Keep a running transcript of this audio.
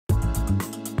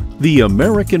The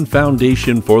American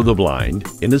Foundation for the Blind,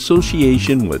 in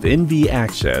association with NV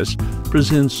Access,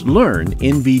 presents Learn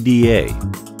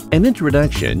NVDA, an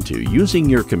introduction to using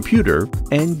your computer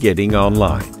and getting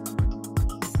online.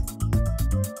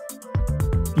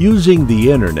 Using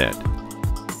the Internet.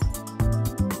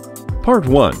 Part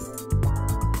 1.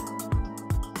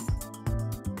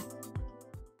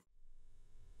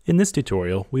 In this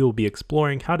tutorial, we will be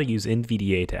exploring how to use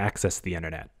NVDA to access the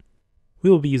Internet. We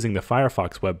will be using the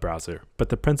Firefox web browser, but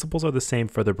the principles are the same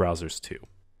for other browsers too.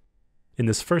 In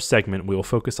this first segment, we will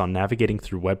focus on navigating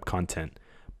through web content,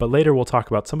 but later we'll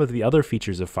talk about some of the other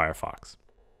features of Firefox.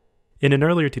 In an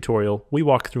earlier tutorial, we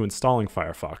walked through installing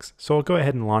Firefox, so I'll go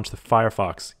ahead and launch the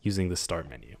Firefox using the Start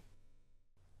menu.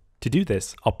 To do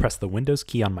this, I'll press the Windows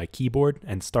key on my keyboard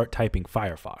and start typing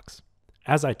Firefox.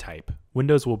 As I type,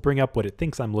 Windows will bring up what it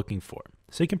thinks I'm looking for,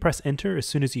 so you can press Enter as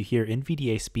soon as you hear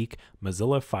NVDA speak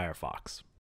Mozilla Firefox.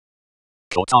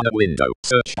 Cortana window,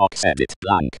 search box edit,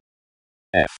 blank.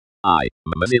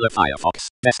 Mozilla Firefox,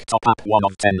 desktop app 1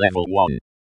 of 10 level 1.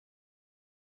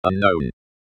 Unknown.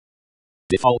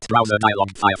 Default browser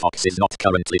dialog. Firefox is not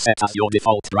currently set as your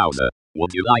default browser.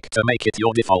 Would you like to make it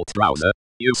your default browser?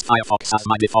 Use Firefox as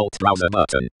my default browser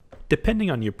button.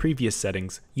 Depending on your previous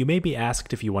settings, you may be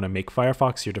asked if you want to make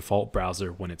Firefox your default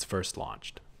browser when it's first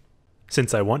launched.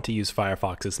 Since I want to use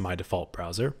Firefox as my default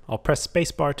browser, I'll press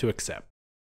spacebar to accept.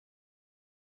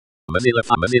 Mozilla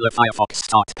Firefox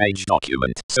start page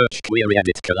document, search query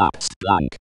edit collapsed,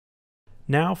 blank.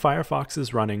 Now Firefox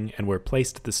is running and we're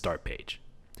placed at the start page.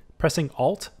 Pressing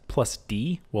Alt plus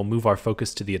D will move our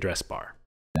focus to the address bar.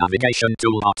 Navigation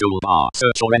toolbar,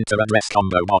 search or enter address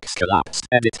combo box collapsed,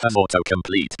 edit has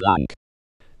autocomplete, blank.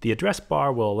 The address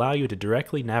bar will allow you to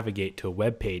directly navigate to a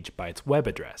web page by its web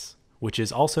address, which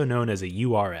is also known as a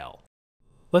URL.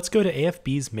 Let's go to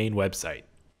AFB's main website.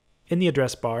 In the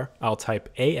address bar, I'll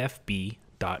type afb.org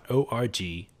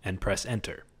and press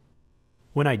enter.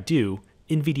 When I do,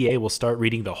 NVDA will start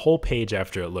reading the whole page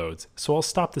after it loads, so I'll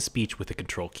stop the speech with the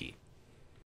control key.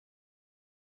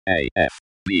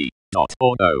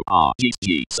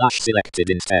 afb.org/selected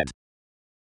instead.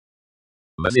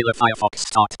 Mozilla Firefox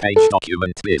start page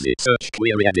document busy, search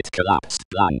query edit collapsed,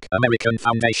 blank. American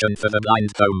Foundation for the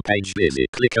Blind home page busy,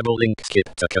 clickable link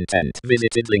skip to content,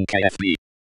 visited link AFB.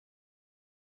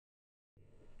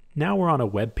 Now we're on a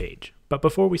web page, but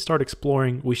before we start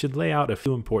exploring, we should lay out a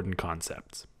few important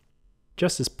concepts.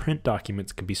 Just as print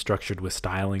documents can be structured with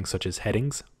styling such as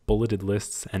headings, bulleted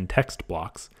lists, and text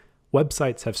blocks,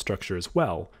 websites have structure as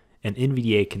well, and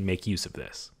NVDA can make use of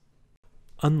this.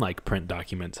 Unlike print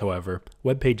documents, however,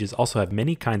 web pages also have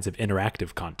many kinds of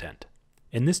interactive content.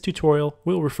 In this tutorial,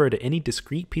 we'll refer to any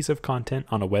discrete piece of content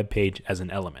on a web page as an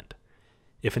element.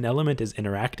 If an element is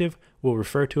interactive, we'll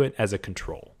refer to it as a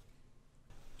control.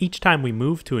 Each time we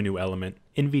move to a new element,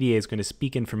 NVDA is going to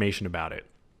speak information about it.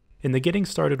 In the Getting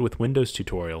Started with Windows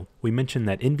tutorial, we mentioned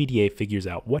that NVDA figures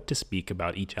out what to speak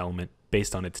about each element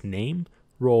based on its name,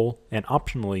 role, and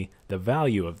optionally, the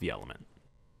value of the element.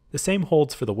 The same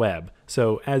holds for the web,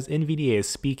 so as NVDA is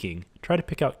speaking, try to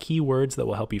pick out keywords that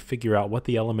will help you figure out what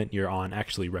the element you're on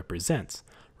actually represents,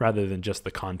 rather than just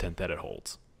the content that it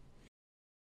holds.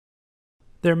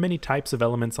 There are many types of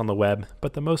elements on the web,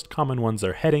 but the most common ones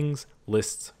are headings,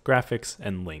 lists, graphics,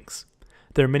 and links.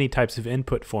 There are many types of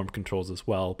input form controls as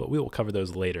well, but we will cover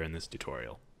those later in this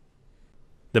tutorial.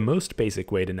 The most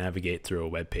basic way to navigate through a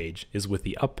web page is with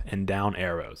the up and down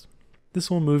arrows.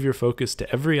 This will move your focus to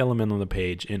every element on the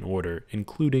page in order,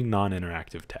 including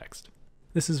non-interactive text.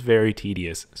 This is very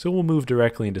tedious, so we'll move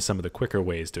directly into some of the quicker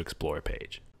ways to explore a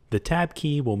page. The Tab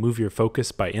key will move your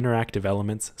focus by interactive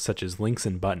elements such as links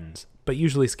and buttons, but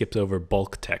usually skips over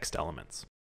bulk text elements.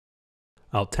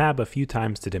 I'll tab a few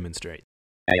times to demonstrate.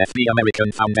 AFB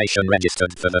American Foundation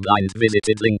registered for the blind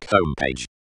visited link homepage.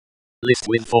 List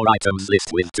with 4 items,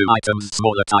 list with 2 items,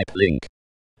 smaller type link.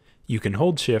 You can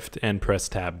hold Shift and press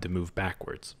Tab to move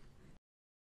backwards.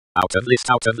 Out of list,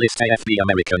 AFB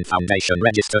American Foundation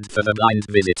registered for the blind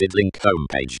visited link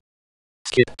homepage.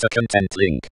 Skip to content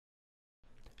link.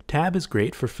 Tab is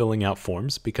great for filling out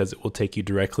forms because it will take you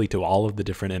directly to all of the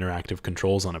different interactive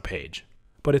controls on a page,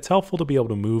 but it's helpful to be able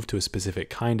to move to a specific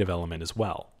kind of element as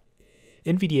well.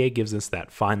 NVDA gives us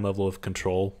that fine level of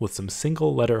control with some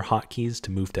single letter hotkeys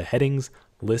to move to headings,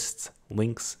 lists,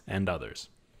 links, and others.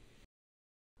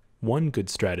 One good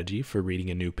strategy for reading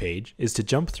a new page is to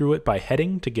jump through it by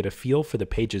heading to get a feel for the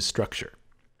page's structure.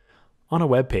 On a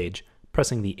web page,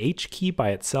 pressing the H key by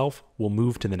itself will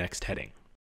move to the next heading.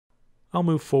 I'll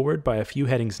move forward by a few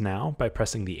headings now by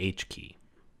pressing the H key.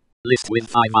 List with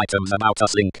 5 items about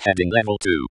us link heading level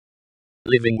 2.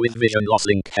 Living with vision loss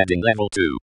link heading level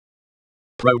 2.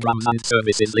 Programs and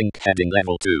Services link heading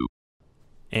level 2.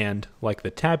 And, like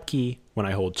the Tab key, when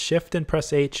I hold Shift and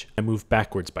press H, I move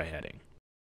backwards by heading.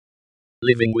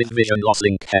 Living with Vision Loss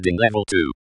link heading level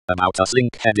 2. About Us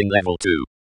link heading level 2.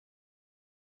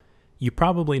 You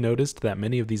probably noticed that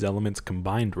many of these elements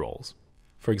combined roles.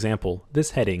 For example,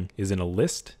 this heading is in a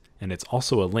list, and it's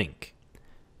also a link.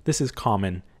 This is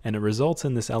common, and it results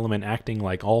in this element acting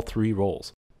like all three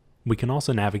roles. We can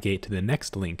also navigate to the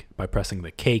next link by pressing the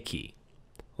K key.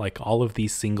 Like all of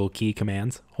these single key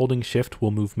commands, holding Shift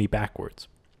will move me backwards.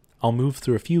 I'll move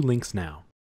through a few links now.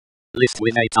 List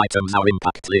with 8 items our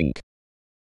impact link.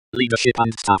 Leadership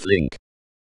and staff link.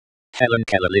 Helen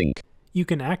Keller link. You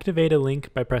can activate a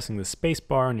link by pressing the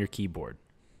spacebar on your keyboard.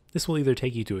 This will either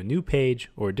take you to a new page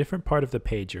or a different part of the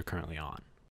page you're currently on.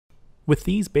 With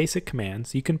these basic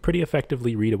commands, you can pretty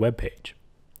effectively read a web page.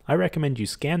 I recommend you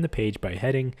scan the page by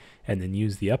heading and then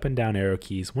use the up and down arrow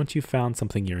keys once you've found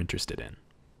something you're interested in.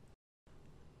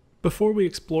 Before we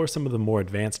explore some of the more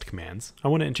advanced commands, I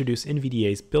want to introduce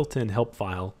NVDA's built-in help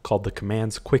file called the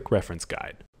Commands Quick Reference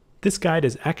Guide. This guide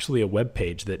is actually a web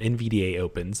page that NVDA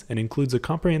opens and includes a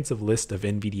comprehensive list of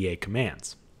NVDA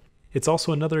commands. It's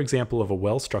also another example of a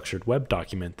well-structured web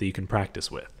document that you can practice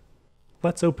with.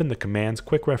 Let's open the Commands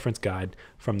Quick Reference Guide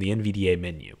from the NVDA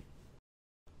menu.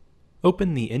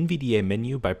 Open the NVDA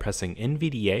menu by pressing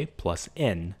NVDA plus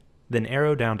N, then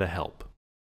arrow down to Help.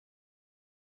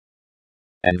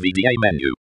 NVDA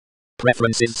menu.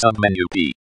 Preferences submenu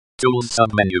P. Tools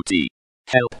submenu T.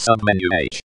 Help submenu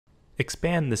H.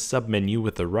 Expand this submenu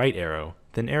with the right arrow,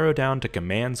 then arrow down to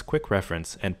Commands Quick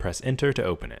Reference and press Enter to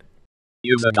open it.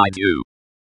 User Guide U.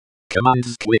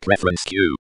 Commands Quick Reference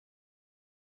Q.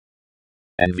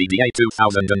 NVDA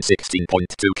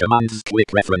 2016.2 Commands Quick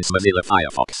Reference Mozilla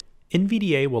Firefox.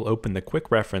 NVDA will open the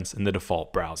Quick Reference in the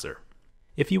default browser.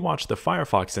 If you watch the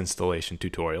Firefox installation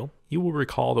tutorial, you will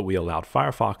recall that we allowed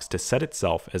Firefox to set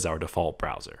itself as our default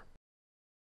browser.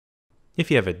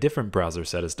 If you have a different browser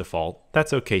set as default,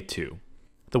 that's okay too.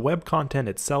 The web content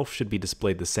itself should be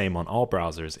displayed the same on all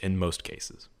browsers in most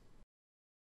cases.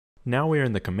 Now we are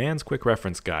in the Commands Quick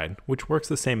Reference Guide, which works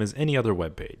the same as any other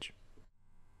web page.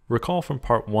 Recall from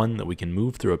Part 1 that we can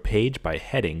move through a page by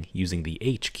heading using the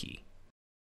H key.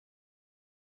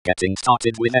 Getting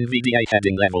started with NVDA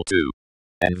heading level 2.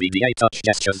 NVDA Touch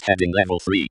Gestures heading level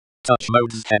 3. Touch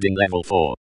Modes heading level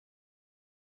 4.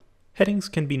 Headings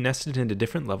can be nested into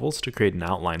different levels to create an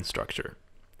outline structure.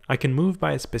 I can move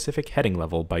by a specific heading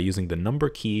level by using the number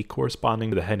key corresponding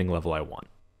to the heading level I want.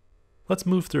 Let's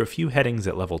move through a few headings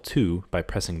at level 2 by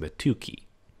pressing the 2 key.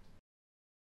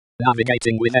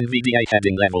 Navigating with NVDA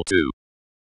heading level 2.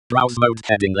 Browse Mode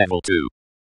heading level 2.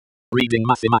 Reading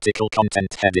Mathematical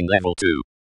Content heading level 2.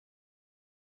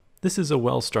 This is a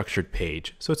well-structured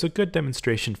page, so it's a good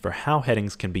demonstration for how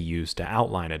headings can be used to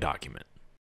outline a document.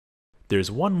 There's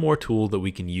one more tool that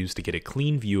we can use to get a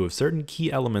clean view of certain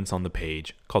key elements on the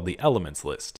page called the Elements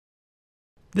list.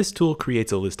 This tool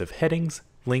creates a list of headings,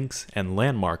 links, and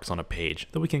landmarks on a page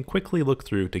that we can quickly look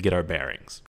through to get our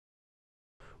bearings.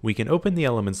 We can open the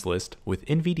Elements list with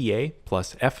NVDA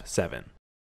plus F7.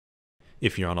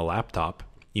 If you're on a laptop,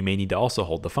 you may need to also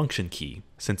hold the Function key,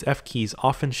 since F keys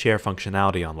often share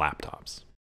functionality on laptops.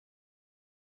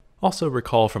 Also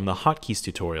recall from the Hotkeys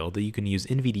tutorial that you can use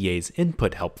NVDA's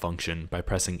Input Help function by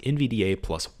pressing NVDA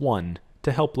plus 1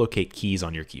 to help locate keys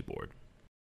on your keyboard.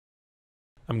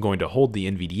 I'm going to hold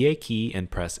the NVDA key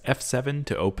and press F7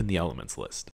 to open the Elements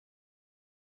list.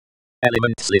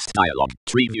 Elements List dialog,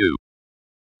 Tree View.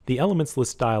 The Elements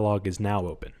list dialog is now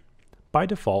open. By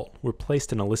default, we're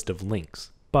placed in a list of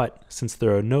links, but since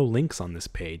there are no links on this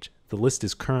page, the list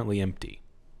is currently empty.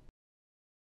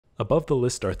 Above the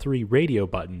list are 3 radio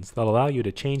buttons that allow you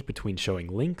to change between showing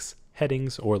links,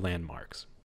 headings, or landmarks.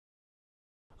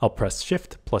 I'll press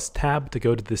Shift plus Tab to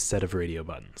go to this set of radio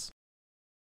buttons.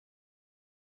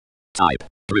 Type,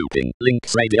 grouping,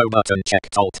 links radio button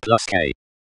checked Alt plus K.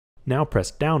 Now press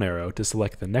down arrow to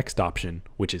select the next option,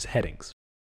 which is headings.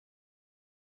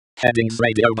 Headings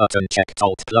radio button checked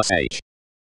Alt plus H.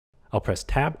 I'll press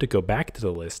Tab to go back to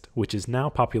the list, which is now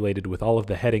populated with all of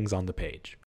the headings on the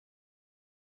page.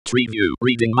 Tree View,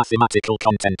 Reading Mathematical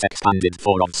Content expanded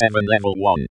 4 of 7 level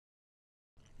 1.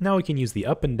 Now we can use the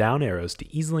up and down arrows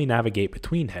to easily navigate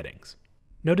between headings.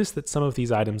 Notice that some of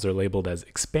these items are labeled as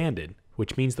expanded,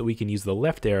 which means that we can use the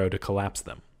left arrow to collapse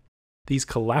them. These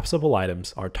collapsible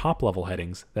items are top-level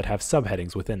headings that have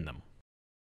subheadings within them.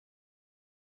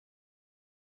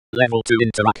 Level 2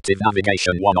 Interactive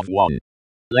Navigation 1 of 1.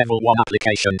 Level 1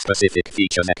 Application Specific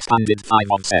Features expanded 5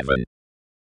 of 7.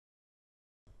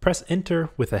 Press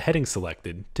Enter with a heading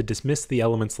selected to dismiss the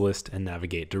elements list and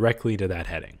navigate directly to that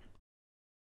heading.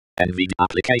 NVDA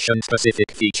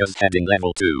Application-Specific Features Heading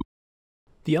Level 2.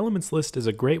 The elements list is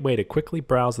a great way to quickly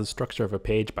browse the structure of a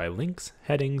page by links,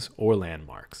 headings, or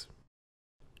landmarks.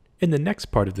 In the next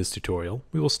part of this tutorial,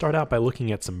 we will start out by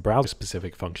looking at some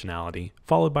browser-specific functionality,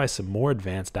 followed by some more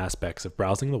advanced aspects of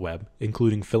browsing the web,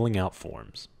 including filling out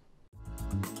forms.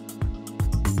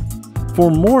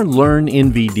 For more Learn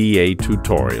NVDA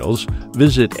tutorials,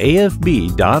 visit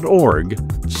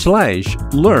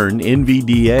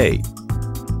afb.org/learnnvda.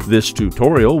 This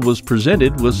tutorial was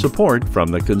presented with support from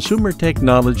the Consumer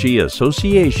Technology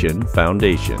Association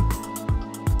Foundation.